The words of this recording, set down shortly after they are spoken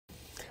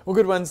Well,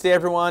 good Wednesday,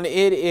 everyone.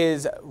 It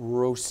is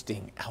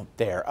roasting out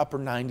there. Upper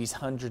 90s,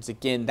 hundreds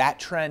again. That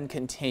trend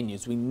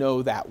continues. We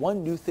know that.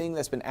 One new thing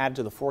that's been added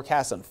to the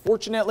forecast,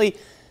 unfortunately,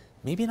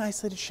 maybe an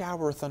isolated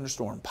shower or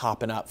thunderstorm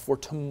popping up for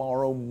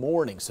tomorrow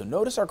morning. So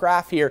notice our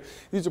graph here.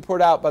 These are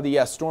put out by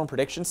the Storm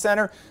Prediction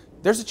Center.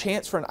 There's a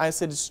chance for an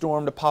isolated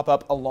storm to pop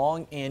up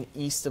along and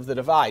east of the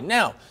divide.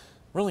 Now,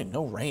 really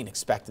no rain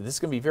expected. This is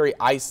going to be very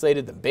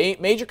isolated. The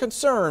major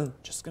concern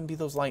just going to be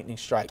those lightning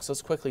strikes.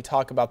 Let's quickly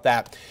talk about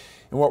that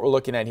and what we're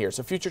looking at here.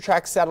 So future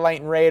track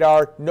satellite and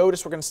radar.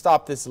 Notice we're going to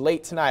stop this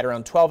late tonight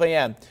around 12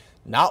 a.m.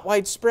 Not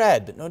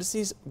widespread, but notice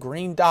these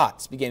green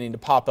dots beginning to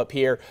pop up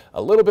here.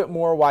 A little bit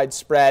more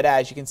widespread,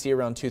 as you can see,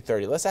 around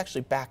 2:30. Let's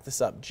actually back this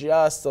up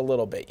just a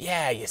little bit.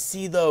 Yeah, you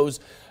see those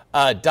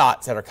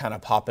dots that are kind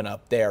of popping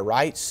up there,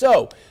 right?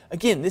 So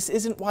again, this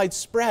isn't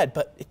widespread,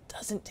 but it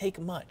doesn't take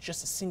much.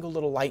 Just a single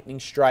little lightning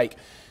strike,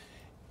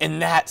 and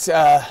that's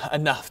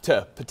enough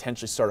to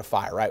potentially start a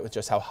fire, right, with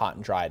just how hot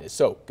and dry it is.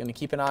 So going to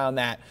keep an eye on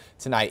that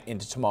tonight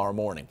into tomorrow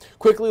morning.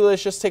 Quickly,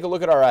 let's just take a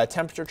look at our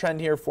temperature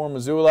trend here for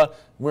Missoula.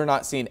 We're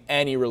not seeing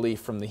any relief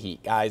from the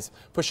heat, guys.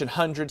 Pushing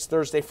hundreds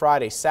Thursday,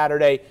 Friday,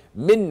 Saturday,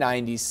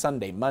 mid-90s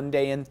Sunday,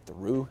 Monday, and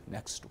through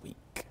next week.